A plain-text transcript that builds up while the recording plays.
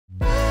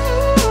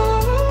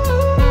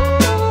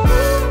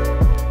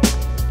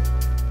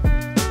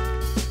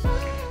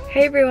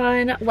Hey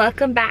everyone,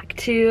 welcome back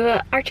to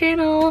our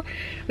channel.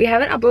 We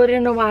haven't uploaded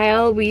in a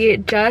while. We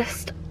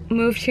just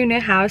moved to a new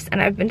house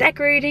and I've been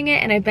decorating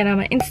it, and I've been on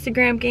my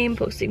Instagram game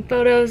posting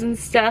photos and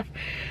stuff.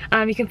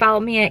 You can follow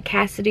me at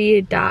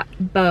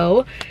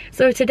cassidy.beau.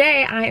 So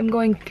today I am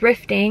going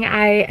thrifting.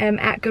 I am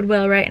at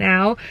Goodwill right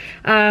now.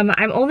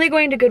 I'm only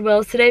going to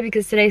Goodwill's today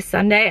because today's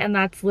Sunday and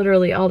that's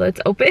literally all that's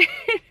open.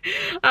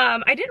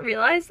 I didn't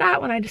realize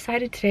that when I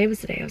decided today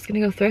was the day I was gonna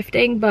go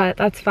thrifting, but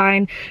that's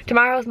fine.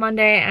 Tomorrow's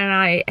Monday and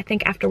I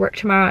think after work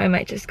tomorrow I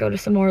might just go to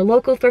some more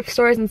local thrift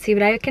stores and see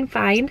what I can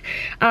find.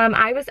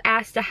 I was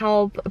asked to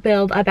help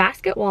build a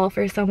basket wall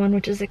for someone,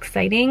 which is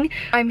exciting.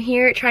 I'm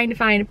here trying to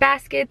find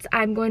baskets.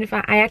 I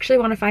actually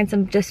want to find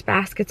some just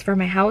baskets for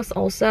my house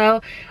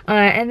also.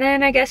 And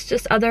then I guess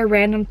just other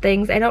random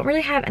things. I don't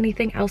really have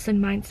anything else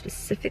in mind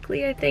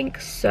specifically, I think.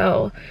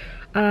 So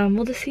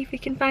we'll just see if we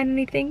can find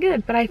anything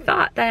good. But I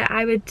thought that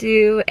I would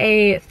do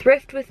a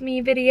thrift with me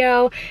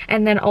video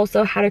and then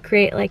also how to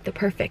create like the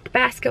perfect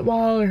basket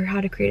wall or how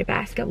to create a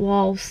basket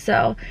wall.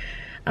 So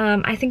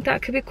I think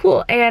that could be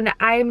cool. And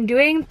I'm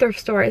doing thrift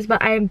stores,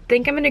 but I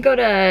think I'm gonna go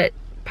to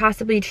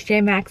possibly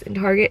TJ Maxx and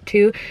Target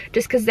too,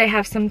 just because they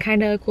have some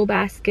kind of cool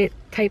basket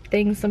type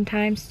things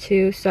sometimes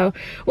too. So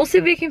we'll see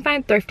if we can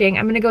find thrifting.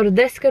 I'm gonna go to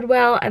this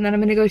Goodwill and then I'm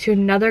gonna go to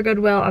another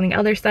Goodwill on the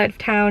other side of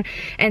town,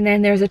 and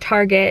then there's a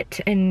Target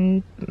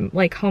and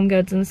like Home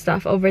Goods and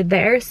stuff over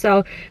there.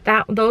 So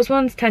those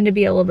ones tend to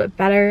be a little bit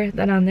better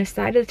than on this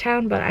side of the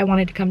town, but I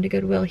wanted to come to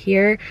Goodwill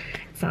here.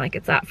 It's not like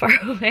it's that far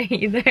away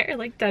either,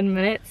 like 10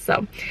 minutes.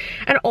 So,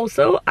 and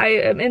also I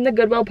am in the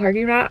Goodwill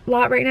parking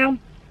lot right now,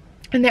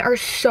 and there are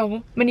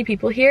so many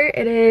people here.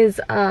 It is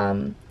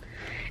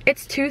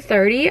it's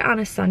 2:30 on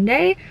a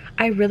Sunday.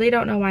 I really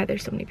don't know why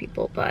there's so many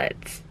people,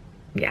 but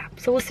yeah,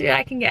 so we'll see what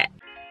I can get.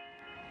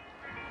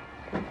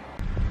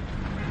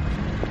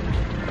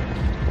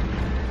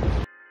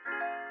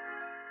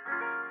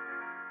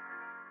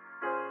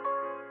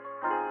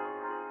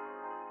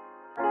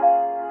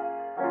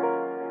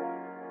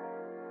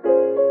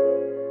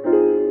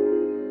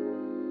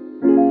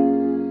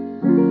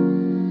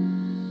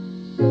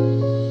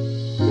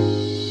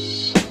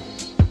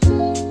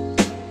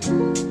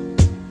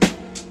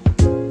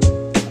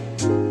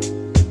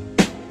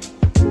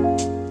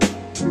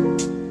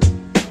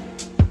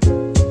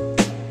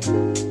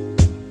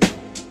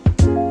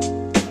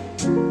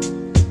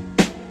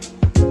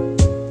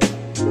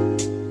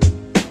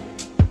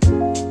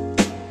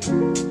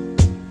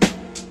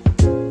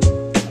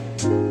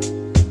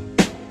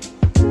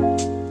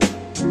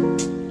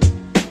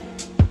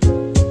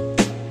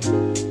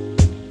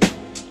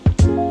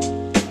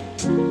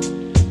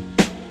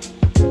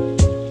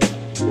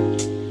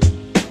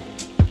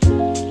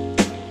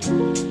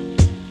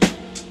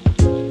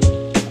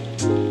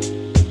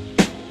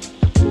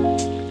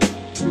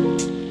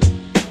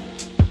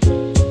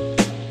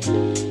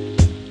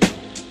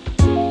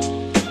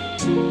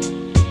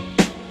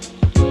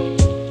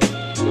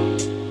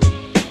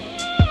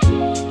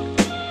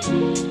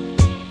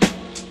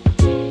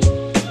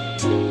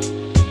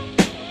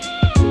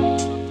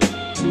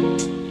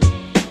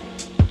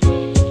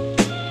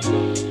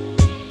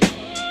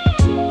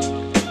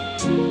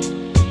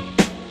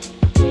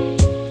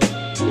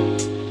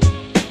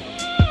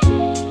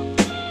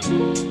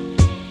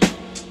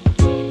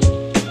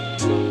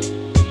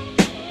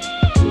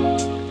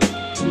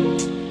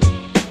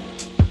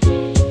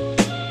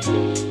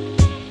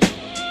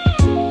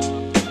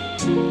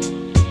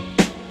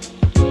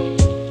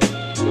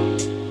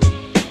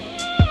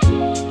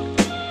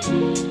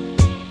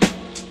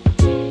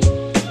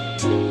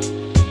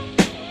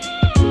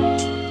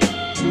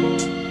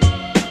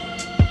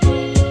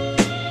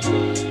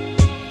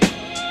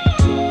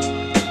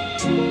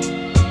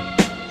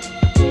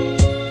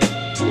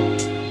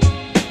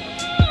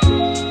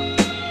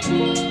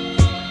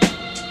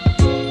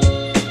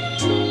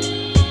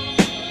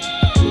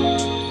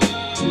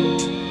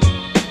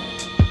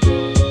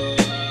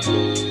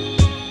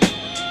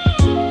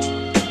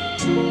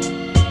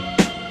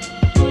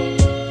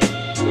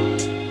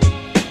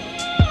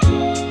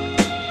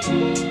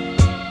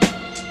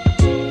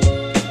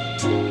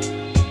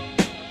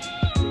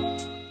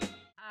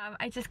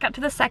 I just got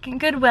to the second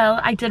Goodwill.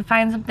 I did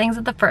find some things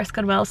at the first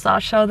Goodwill, so I'll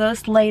show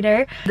those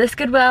later. This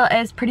Goodwill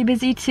is pretty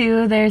busy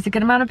too. There's a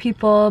good amount of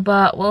people,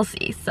 but we'll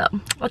see. So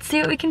let's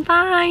see what we can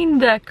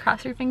find.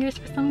 Cross your fingers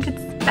for some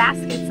good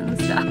baskets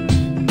and stuff.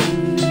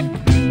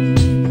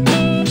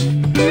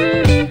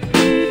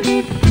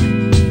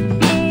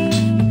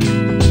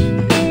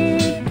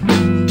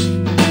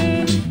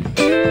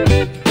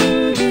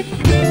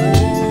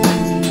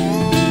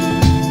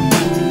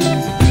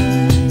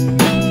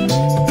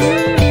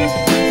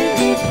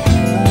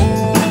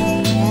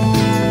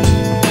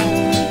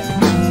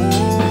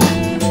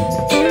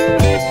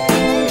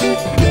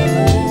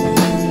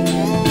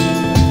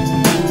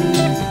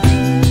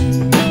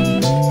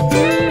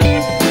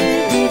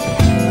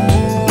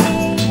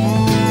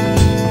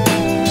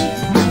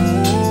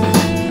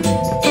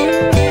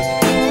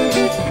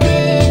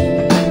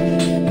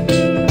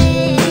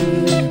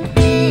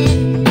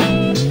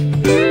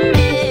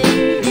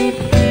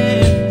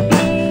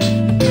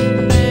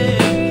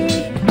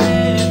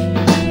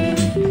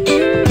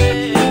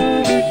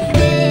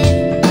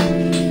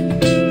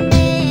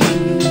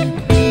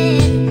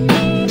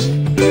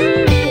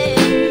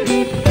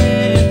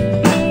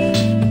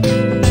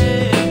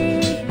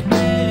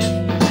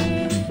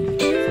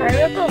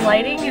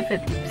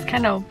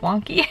 kind of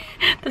wonky.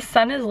 The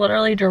sun is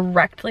literally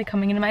directly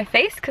coming into my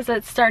face because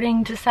it's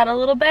starting to set a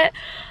little bit.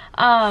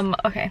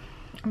 Okay,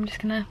 I'm just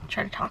gonna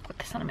try to talk with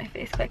the sun in my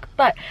face quick.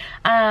 But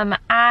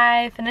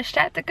I finished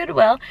at the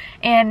Goodwill,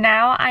 and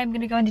now I'm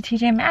gonna go into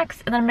TJ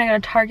Maxx, and then I'm gonna go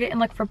to Target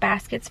and look for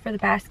baskets for the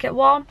basket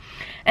wall.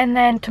 And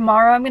then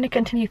tomorrow I'm gonna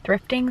continue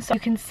thrifting, so you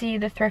can see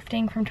the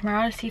thrifting from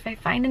tomorrow to see if I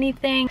find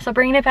anything. So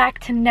bringing it back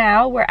to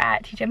now, we're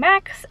at TJ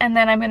Maxx, and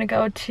then I'm gonna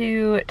go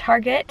to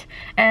Target,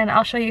 and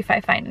I'll show you if I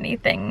find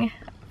anything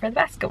for the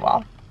basket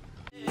wall.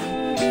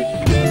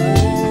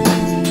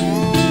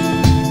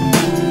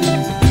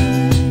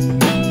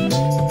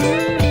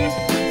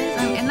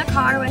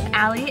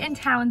 And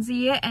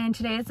Townsy, and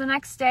today is the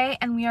next day,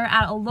 and we are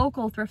at a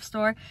local thrift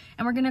store,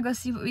 and we're gonna go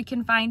see what we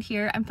can find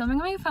here. I'm filming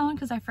on my phone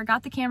because I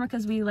forgot the camera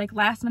because we like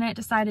last minute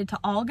decided to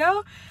all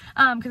go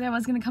because I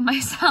was gonna come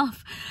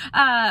myself,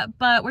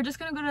 but we're just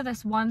gonna go to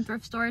this one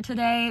thrift store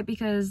today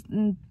because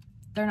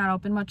they're not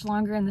open much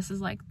longer, and this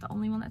is like the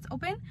only one that's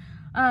open.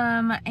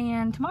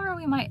 And tomorrow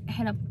we might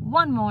hit up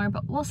one more,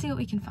 but we'll see what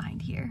we can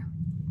find here.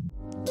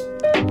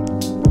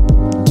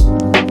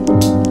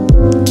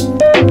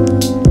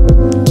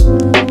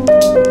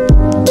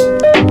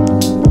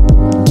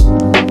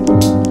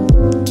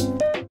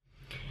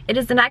 It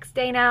is the next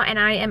day now, and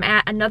I am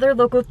at another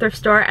local thrift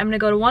store. I'm gonna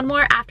go to one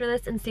more after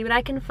this and see what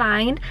I can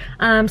find.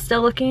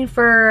 Still looking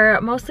for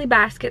mostly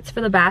baskets for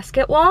the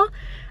basket wall,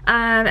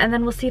 and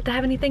then we'll see if they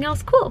have anything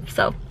else cool.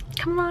 So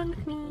come along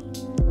with me.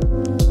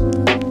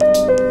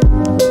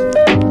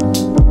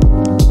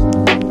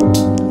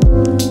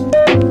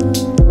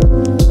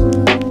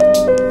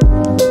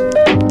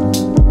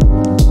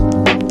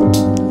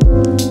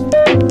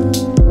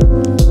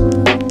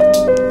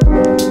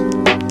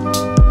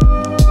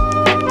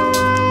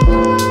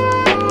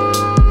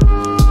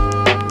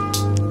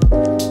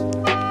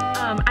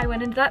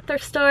 That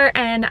thrift store,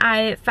 and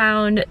I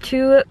found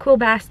two cool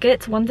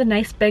baskets. One's a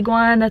nice big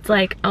one that's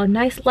like a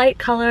nice light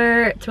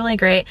color. It's really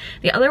great.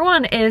 The other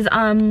one is it's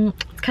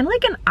kind of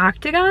like an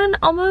octagon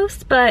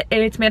almost, but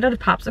it's made out of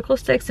popsicle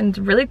sticks, and it's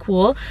really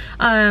cool.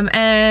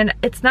 And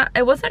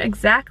it wasn't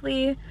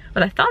exactly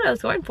what I thought I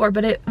was going for,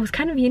 but it was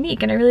kind of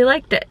unique and I really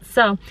liked it.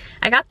 So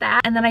I got that,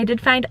 and then I did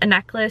find a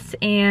necklace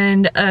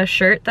and a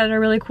shirt that are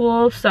really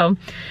cool. So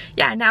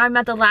yeah, now I'm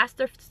at the last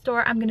thrift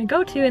store I'm gonna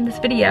go to in this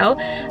video.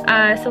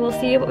 So we'll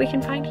see what we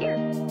can find here.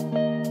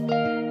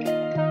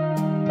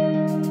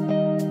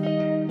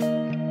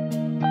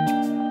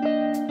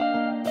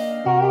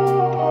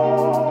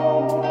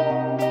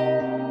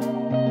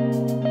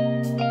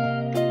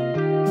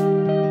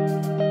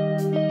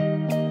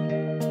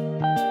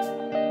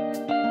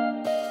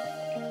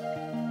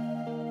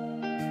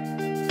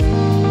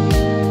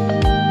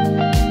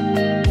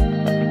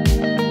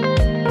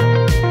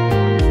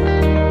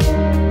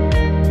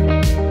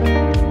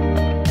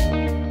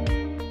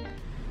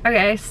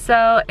 Okay,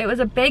 so it was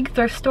a big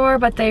thrift store,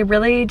 but they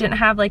really didn't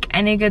have like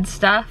any good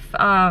stuff.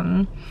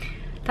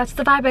 That's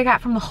the vibe I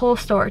got from the whole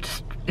store.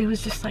 It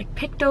was just like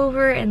picked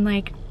over and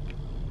like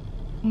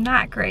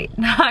not great,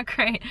 not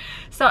great.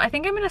 So I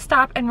think I'm gonna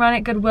stop and run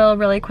at Goodwill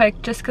really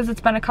quick just because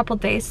it's been a couple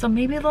days, so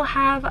maybe they'll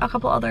have a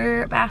couple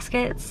other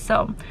baskets,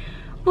 so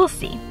we'll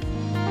see.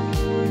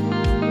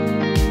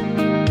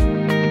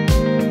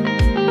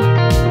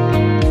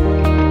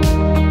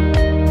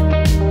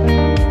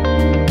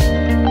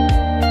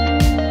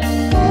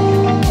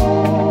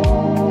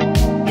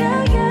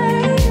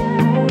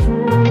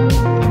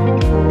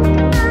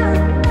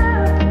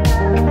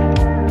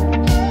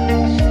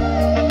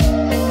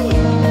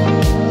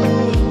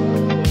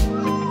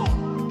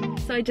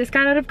 I just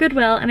got out of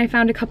Goodwill and I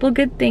found a couple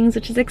good things,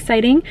 which is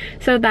exciting.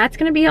 So that's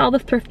gonna be all the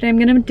thrifting I'm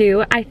gonna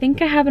do. I think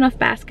I have enough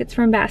baskets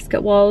from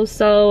basket walls,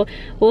 so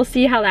we'll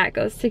see how that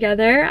goes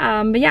together.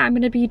 But yeah, I'm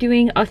gonna be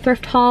doing a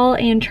thrift haul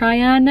and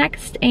try on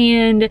next,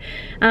 and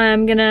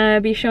I'm gonna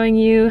be showing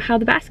you how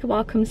the basket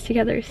wall comes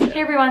together. So.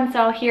 Hey everyone,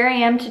 so here I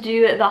am to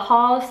do the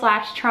haul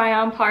slash try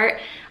on part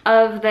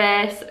of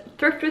this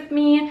thrift with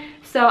me.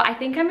 So I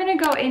think I'm gonna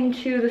go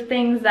into the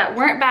things that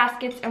weren't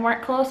baskets and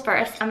weren't clothes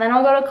first, and then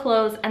I'll go to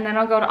clothes, and then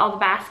I'll go to all the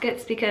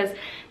baskets, because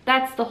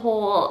that's the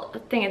whole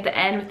thing at the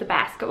end with the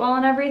basket wall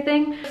and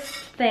everything. This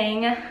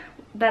thing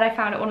that I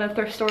found at one of the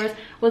thrift stores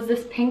was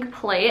this pink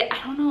plate.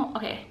 I don't know,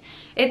 okay.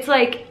 It's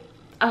like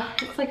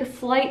a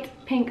slight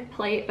pink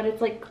plate, but it's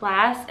like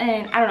glass,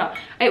 and I don't know.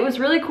 It was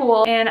really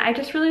cool, and I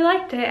just really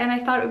liked it, and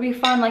I thought it would be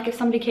fun, like if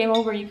somebody came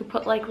over, you could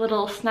put like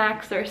little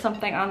snacks or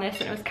something on this,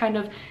 and it was kind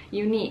of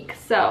unique.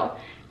 So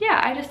yeah,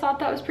 I just thought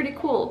that was pretty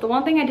cool. The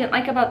one thing I didn't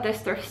like about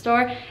this thrift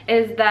store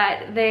is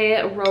that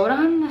they wrote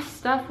on the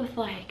stuff with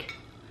like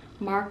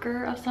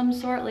marker of some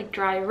sort, like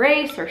dry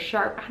erase or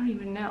sharp, I don't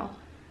even know.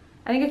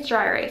 I think it's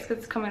dry erase because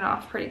it's coming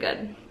off pretty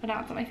good, but now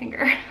it's on my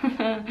finger.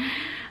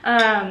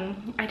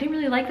 I didn't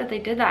really like that they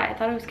did that. I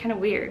thought it was kind of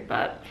weird,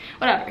 but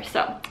whatever. So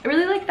I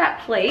really like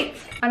that plate.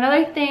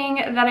 Another thing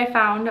that I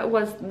found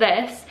was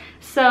this.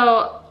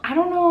 So I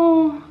don't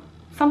know,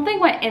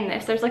 something went in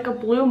this. There's like a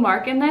blue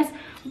mark in this,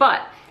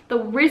 but The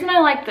reason I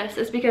like this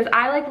is because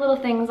I like little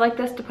things like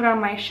this to put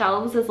on my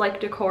shelves as like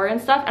decor and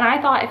stuff, and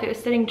I thought if it was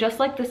sitting just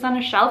like this on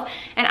a shelf,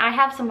 and I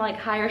have some like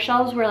higher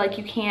shelves where like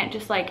you can't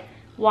just like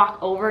walk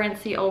over and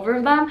see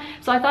over them,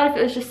 so I thought if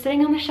it was just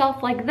sitting on the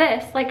shelf like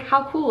this, like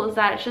how cool is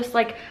that? It's just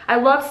like, I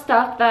love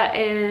stuff that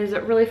is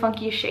really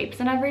funky shapes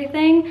and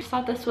everything. Just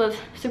thought this was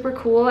super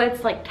cool.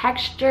 It's like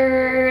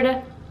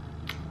textured,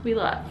 we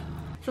love.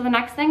 So the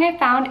next thing I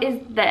found is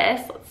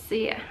this. Let's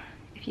see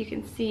if you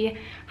can see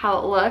how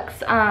it looks,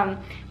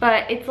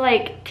 but it's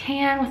like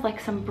tan with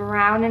like some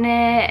brown in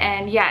it,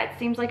 and yeah, it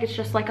seems like it's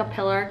just like a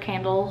pillar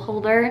candle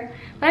holder,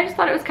 but I just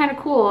thought it was kind of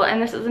cool.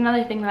 And this is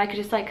another thing that I could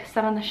just like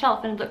set on the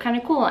shelf and it looked kind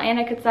of cool, and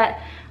I could set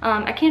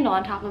a candle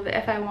on top of it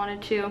if I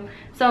wanted to.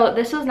 So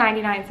this was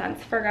 99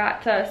 cents,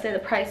 forgot to say the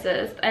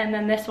prices, and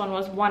then this one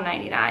was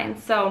 $1.99.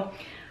 So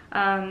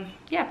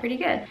yeah, pretty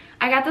good.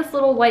 I got this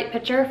little white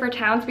pitcher for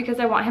Towns because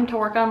I want him to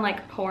work on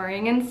like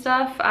pouring and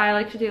stuff. I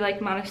like to do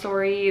like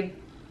Montessori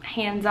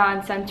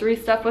hands-on sensory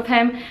stuff with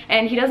him,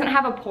 and he doesn't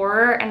have a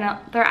pourer, and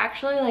they're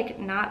actually like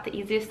not the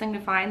easiest thing to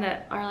find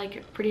that are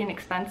like pretty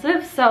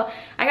inexpensive. So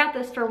I got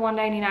this for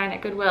 $1.99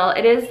 at Goodwill.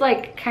 It is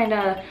like kind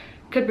of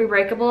could be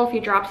breakable if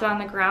he drops it on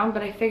the ground,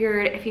 but I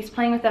figured if he's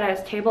playing with it at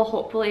his table,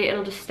 hopefully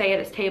it'll just stay at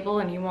his table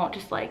and you won't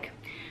just like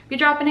be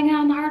dropping it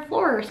on the hard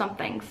floor or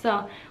something.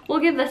 So we'll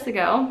give this a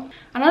go.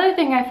 Another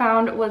thing I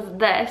found was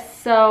this.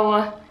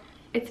 So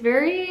it's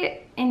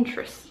very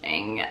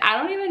interesting. I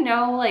don't even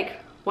know like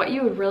what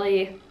you would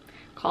really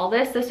call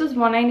this. This was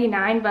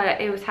 $1.99, but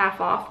it was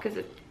half off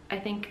because I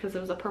think because it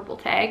was a purple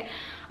tag,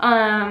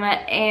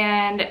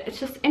 and it's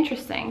just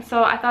interesting.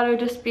 So I thought it would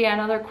just be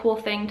another cool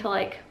thing to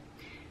like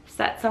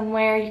set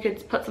somewhere. You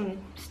could put some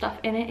stuff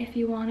in it if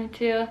you wanted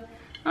to. I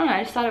don't know,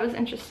 I just thought it was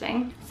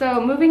interesting.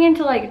 So moving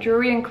into like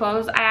jewelry and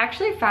clothes, I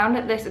actually found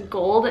this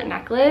gold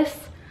necklace.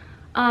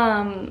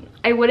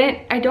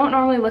 I don't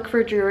normally look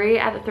for jewelry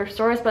at the thrift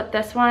stores, but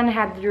this one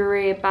had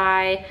jewelry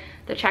by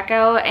the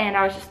checkout, and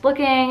I was just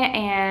looking,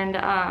 and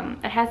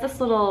it has this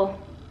little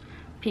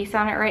piece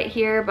on it right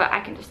here, but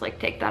I can just like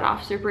take that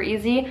off super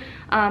easy.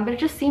 But it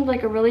just seemed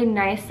like a really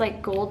nice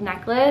like gold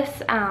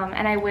necklace,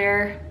 and I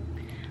wear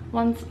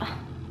ones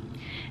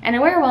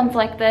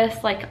like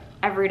this like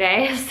every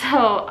day,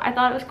 so I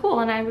thought it was cool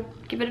and I would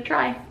give it a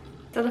try.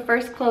 So the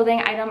first clothing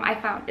item I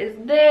found is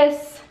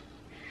this.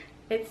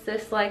 It's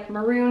this like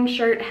maroon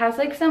shirt. It has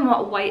like some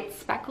white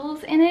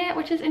speckles in it,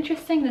 which is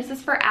interesting. This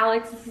is for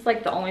Alex. This is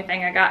like the only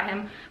thing I got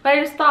him, but I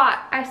just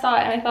thought, I saw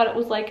it and I thought it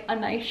was like a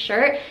nice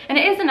shirt, and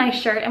it is a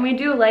nice shirt and we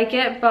do like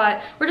it,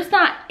 but we're just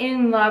not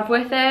in love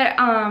with it.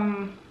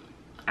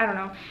 I don't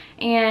know,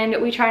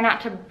 and we try not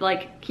to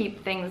like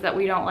keep things that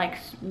we don't like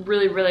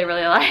really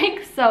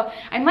like. So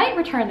I might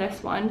return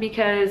this one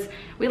because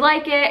we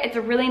like it. It's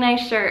a really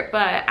nice shirt,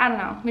 but I don't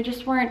know, we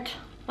just weren't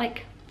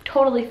like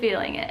totally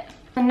feeling it.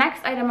 The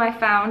next item I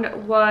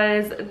found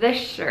was this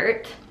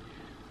shirt,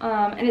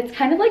 and it's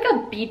kind of like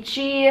a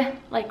beachy,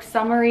 like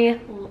summery,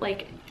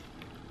 like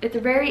it's a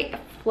very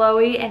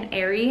flowy and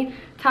airy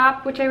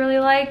top, which I really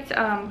liked.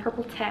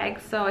 Purple tag,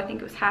 so I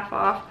think it was half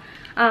off.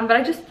 But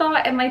I just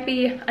thought it might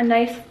be a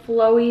nice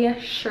flowy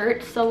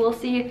shirt, so we'll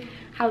see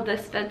how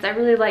this fits. I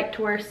really like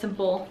to wear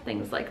simple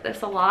things like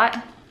this a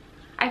lot.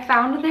 I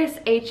found this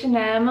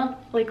H&M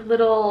like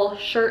little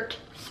shirt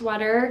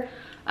sweater.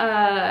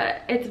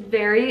 It's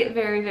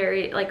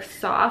very like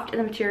soft, and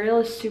the material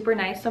is super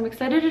nice, so I'm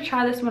excited to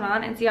try this one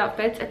on and see how it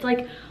fits. It's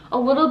like a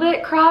little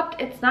bit cropped.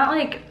 It's not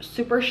like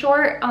super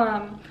short,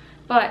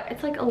 but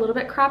it's like a little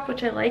bit cropped,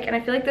 which I like, and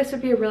I feel like this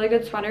would be a really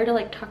good sweater to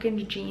like tuck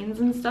into jeans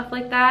and stuff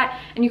like that,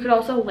 and you could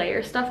also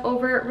layer stuff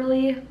over it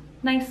really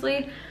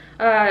nicely.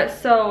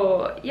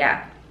 So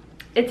yeah,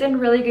 it's in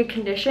really good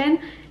condition,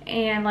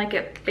 and like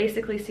it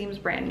basically seems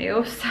brand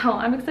new, so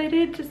I'm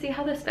excited to see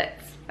how this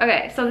fits.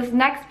 Okay, so this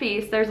next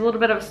piece, there's a little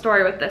bit of a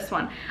story with this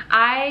one.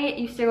 I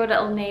used to go to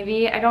Old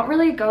Navy. I don't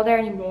really go there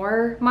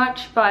anymore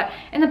much, but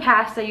in the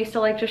past I used to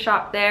like to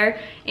shop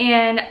there,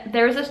 and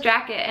there was this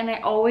jacket and I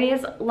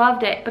always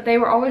loved it, but they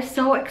were always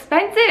so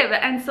expensive.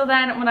 And so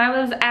then when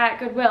I was at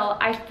Goodwill,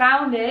 I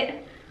found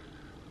it.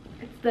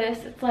 It's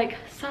this, it's like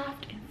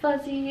soft and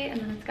fuzzy,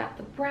 and then it's got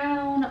the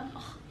brown.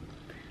 Ugh,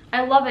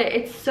 I love it.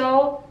 It's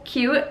so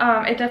cute.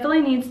 It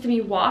definitely needs to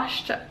be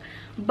washed,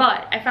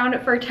 but I found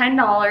it for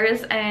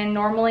 $10, and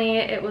normally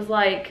it was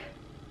like,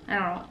 I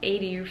don't know,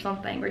 80 or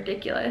something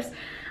ridiculous.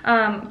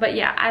 But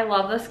yeah, I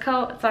love this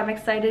coat, so I'm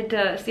excited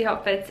to see how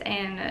it fits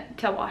and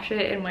to wash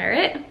it and wear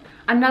it.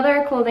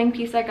 Another clothing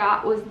piece I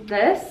got was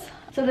this.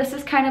 So this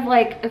is kind of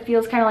like, it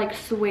feels kind of like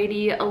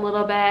suede-y a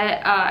little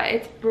bit.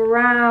 It's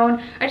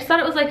brown. I just thought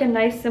it was like a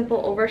nice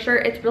simple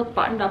overshirt. It's real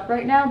buttoned up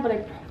right now, but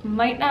I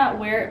might not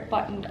wear it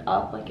buttoned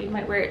up. Like I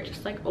might wear it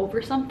just like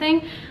over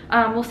something.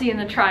 We'll see in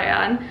the try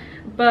on.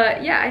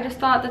 But yeah, I just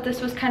thought that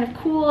this was kind of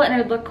cool, and it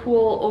would look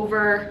cool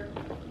over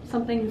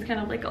something that's kind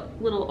of like a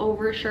little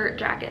overshirt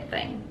jacket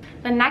thing.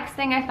 The next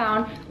thing I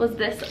found was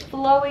this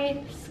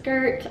flowy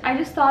skirt. I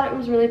just thought it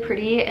was really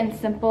pretty and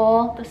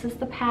simple. This is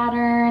the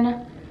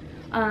pattern.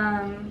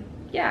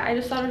 yeah, I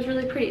just thought it was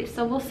really pretty.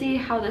 So we'll see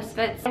how this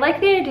fits. I like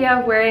the idea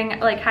of wearing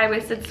like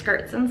high-waisted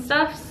skirts and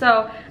stuff.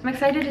 So I'm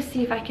excited to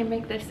see if I can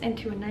make this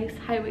into a nice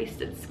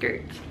high-waisted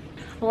skirt.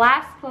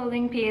 Last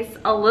clothing piece,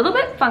 a little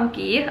bit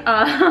funky, but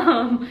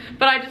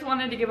I just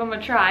wanted to give them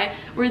a try,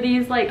 were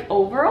these like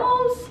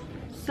overalls.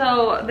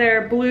 So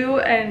they're blue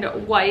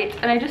and white,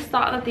 and I just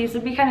thought that these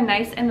would be kind of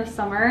nice in the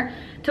summer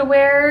to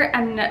wear,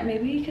 and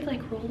maybe you could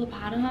like roll the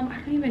bottom. I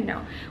don't even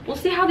know. We'll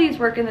see how these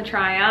work in the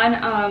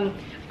try-on,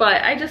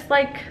 but I just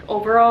like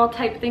overall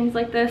type things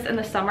like this in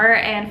the summer,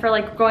 and for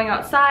like going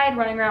outside,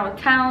 running around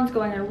with towns,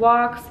 going on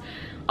walks,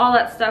 all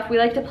that stuff. We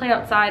like to play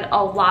outside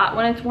a lot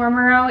when it's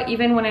warmer out,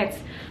 even when it's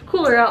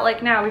cooler out.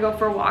 Like now, we go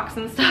for walks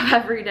and stuff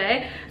every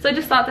day. So I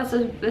just thought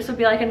this would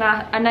be like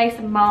a nice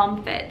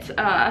mom fit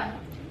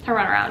to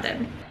run around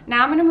in.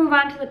 Now I'm gonna move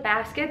on to the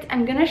baskets.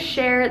 I'm gonna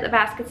share the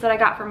baskets that I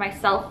got for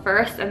myself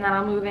first, and then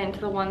I'll move into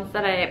the ones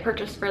that I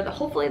purchased for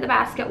hopefully the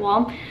basket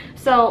wall.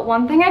 So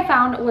one thing I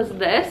found was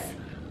this.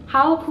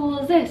 How cool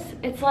is this?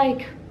 It's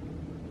like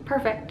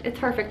perfect. It's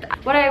perfect.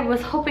 What I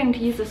was hoping to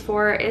use this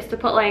for is to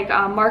put like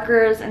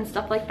markers and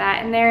stuff like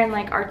that in there, and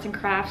like arts and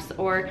crafts,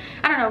 or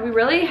I don't know, we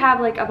really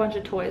have like a bunch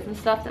of toys and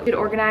stuff that we could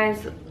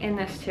organize in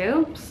this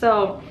too.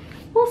 So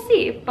we'll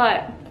see,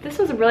 but this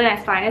was a really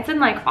nice find. It's in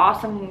like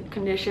awesome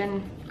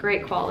condition,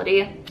 great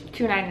quality,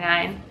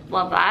 $2.99.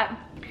 Love that.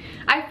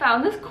 I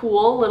found this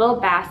cool little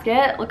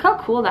basket. Look how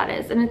cool that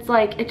is. And it's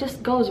like, it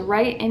just goes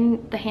right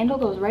in, the handle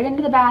goes right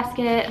into the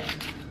basket.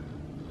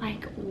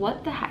 Like,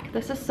 what the heck?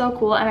 This is so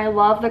cool, and I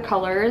love the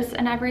colors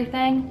and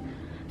everything.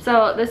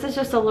 So this is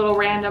just a little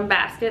random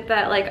basket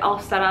that like I'll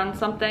set on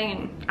something,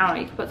 and I don't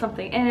know, you can put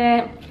something in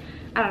it.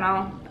 I don't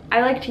know. I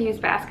like to use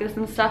baskets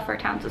and stuff for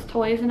Towns'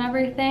 toys and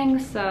everything,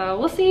 so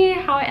we'll see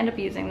how I end up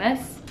using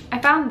this. I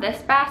found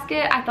this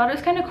basket. I thought it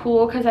was kind of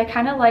cool because I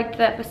kind of liked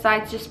that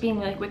besides just being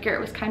like wicker, it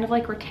was kind of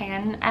like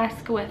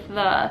rattan-esque with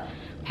the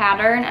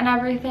pattern and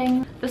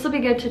everything. This will be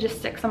good to just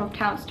stick some of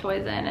Towns'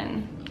 toys in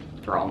and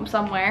throw them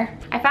somewhere.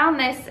 I found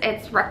this.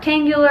 It's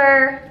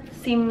rectangular.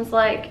 Seems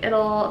like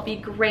it'll be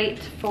great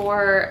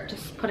for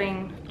just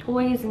putting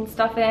toys and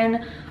stuff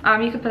in.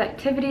 You could put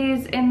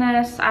activities in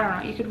this. I don't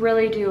know. You could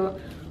really do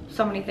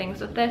so many things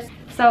with this.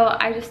 So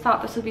I just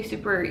thought this would be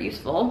super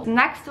useful.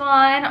 Next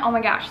one, oh my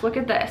gosh, look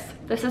at this.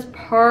 This is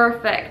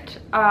perfect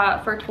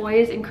for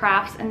toys and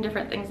crafts and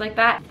different things like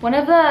that. One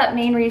of the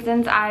main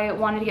reasons I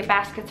wanted to get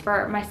baskets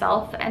for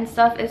myself and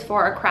stuff is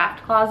for a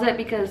craft closet,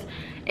 because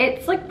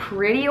it's like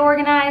pretty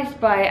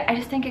organized, but I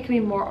just think it could be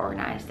more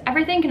organized.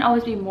 Everything can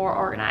always be more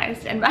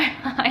organized in my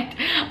mind.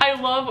 I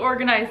love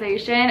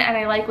organization, and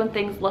I like when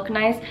things look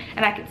nice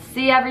and I can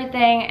see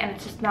everything and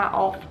it's just not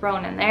all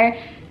thrown in there.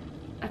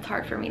 That's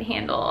hard for me to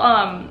handle.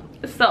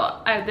 This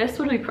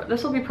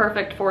will be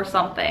perfect for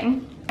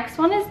something. Next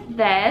one is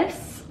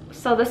this.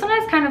 So this one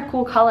has kind of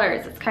cool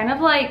colors. It's kind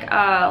of like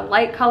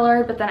light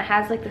color, but then it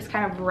has like this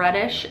kind of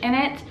reddish in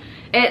it.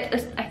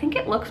 I think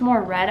it looks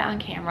more red on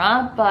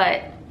camera,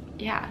 but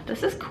yeah,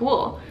 this is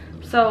cool.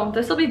 So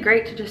this will be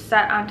great to just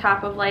set on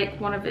top of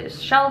like one of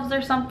his shelves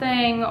or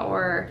something,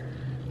 or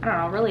I don't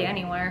know, really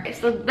anywhere.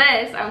 So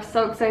this, I was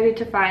so excited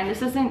to find.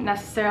 This isn't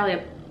necessarily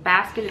a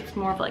basket, it's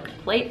more of like a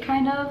plate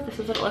kind of. This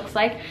is what it looks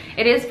like.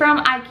 It is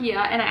from IKEA,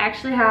 and I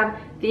actually have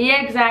the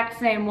exact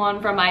same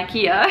one from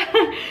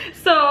IKEA.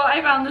 So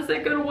I found this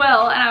at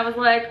Goodwill, and I was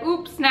like,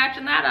 oops,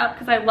 snatching that up,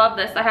 because I love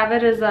this. I have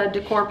it as a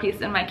decor piece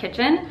in my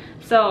kitchen.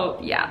 So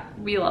yeah,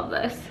 we love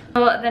this.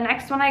 So the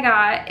next one I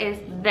got is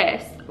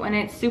this, and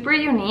it's super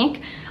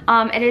unique.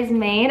 It is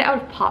made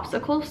out of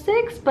popsicle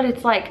sticks, but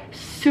it's like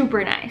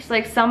super nice.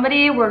 Like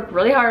somebody worked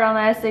really hard on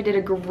this. They did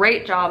a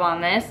great job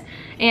on this,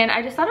 and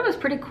I just thought it was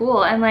pretty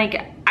cool. And like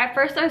at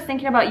first I was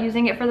thinking about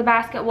using it for the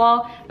basket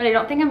wall, but I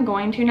don't think I'm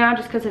going to now,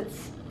 just because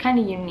it's kind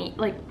of unique.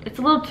 Like it's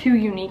a little too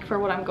unique for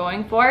what I'm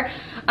going for.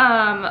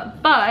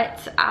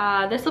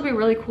 This will be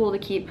really cool to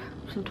keep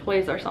some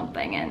toys or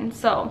something in.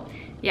 So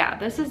yeah,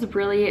 this is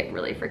really,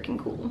 really freaking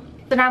cool.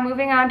 So now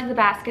moving on to the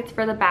baskets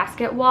for the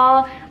basket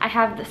wall. I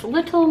have this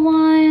little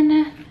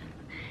one.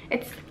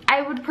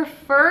 I would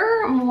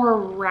prefer more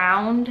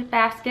round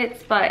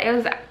baskets, but it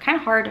was kind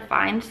of hard to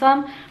find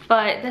some.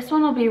 But this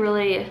one will be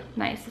really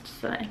nice. It's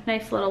just a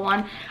nice little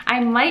one. I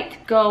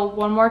might go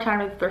one more time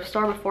to the thrift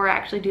store before I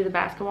actually do the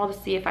basket wall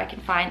to see if I can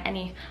find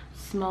any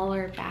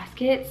smaller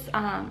baskets,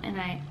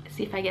 and I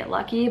see if I get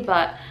lucky,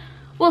 but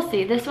we'll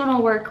see. This one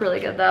will work really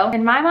good though.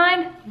 In my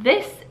mind,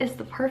 this is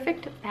the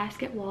perfect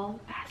basket wall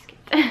basket.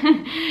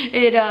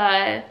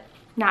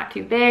 Not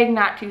too big,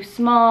 not too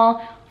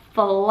small,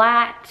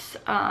 flat,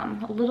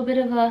 a little bit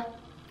of a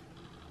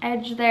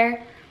edge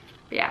there.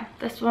 But yeah,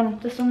 this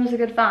one was a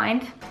good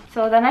find.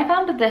 So then I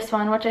found this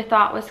one, which I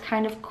thought was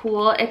kind of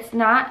cool. It's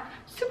not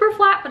super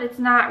flat, but it's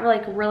not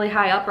like really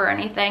high up or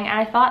anything. And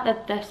I thought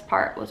that this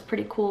part was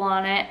pretty cool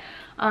on it.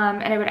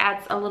 And it would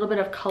add a little bit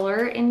of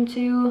color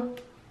into,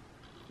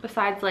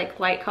 besides like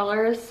light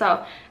colors,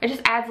 so it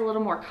just adds a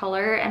little more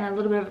color and a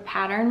little bit of a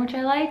pattern, which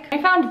I like.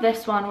 I found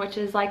this one, which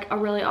is like a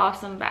really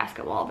awesome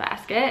basket wall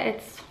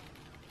basket.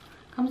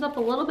 Comes up a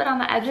little bit on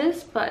the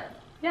edges, but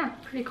yeah,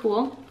 pretty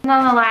cool. And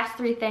then the last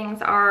three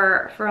things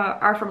are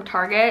from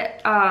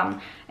Target,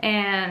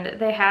 and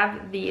they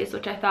have these,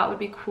 which I thought would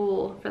be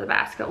cool for the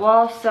basket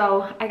wall.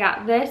 So I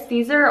got this.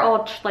 These are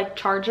all like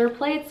charger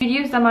plates. You'd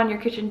use them on your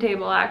kitchen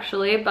table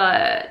actually,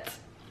 but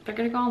they're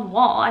gonna go on the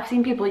wall. I've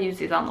seen people use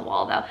these on the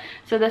wall though.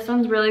 So this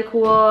one's really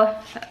cool.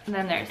 And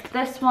then there's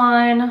this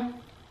one,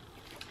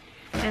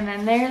 and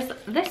then there's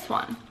this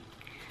one.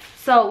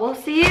 So we'll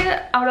see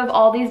out of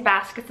all these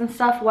baskets and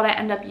stuff what I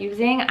end up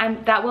using.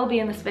 That will be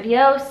in this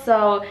video,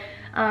 so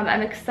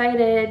I'm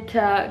excited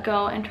to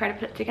go and try to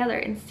put it together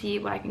and see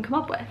what I can come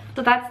up with.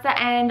 So that's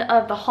the end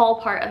of the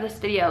haul part of this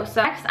video.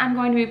 So next I'm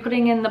going to be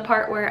putting in the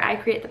part where I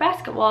create the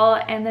basket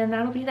wall, and then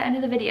that'll be the end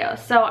of the video.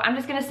 So I'm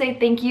just gonna say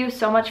thank you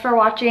so much for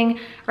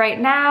watching right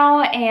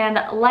now, and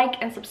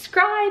like and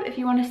subscribe if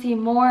you want to see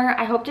more.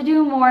 I hope to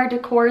do more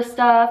decor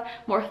stuff,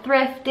 more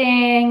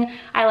thrifting.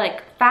 I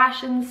like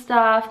fashion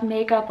stuff,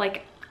 makeup,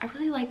 like I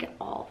really like it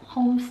all,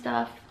 home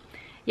stuff.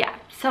 Yeah,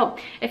 so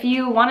if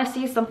you want to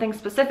see something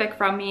specific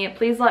from me,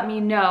 please let me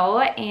know,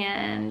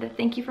 and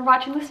thank you for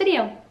watching this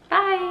video.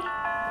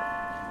 Bye!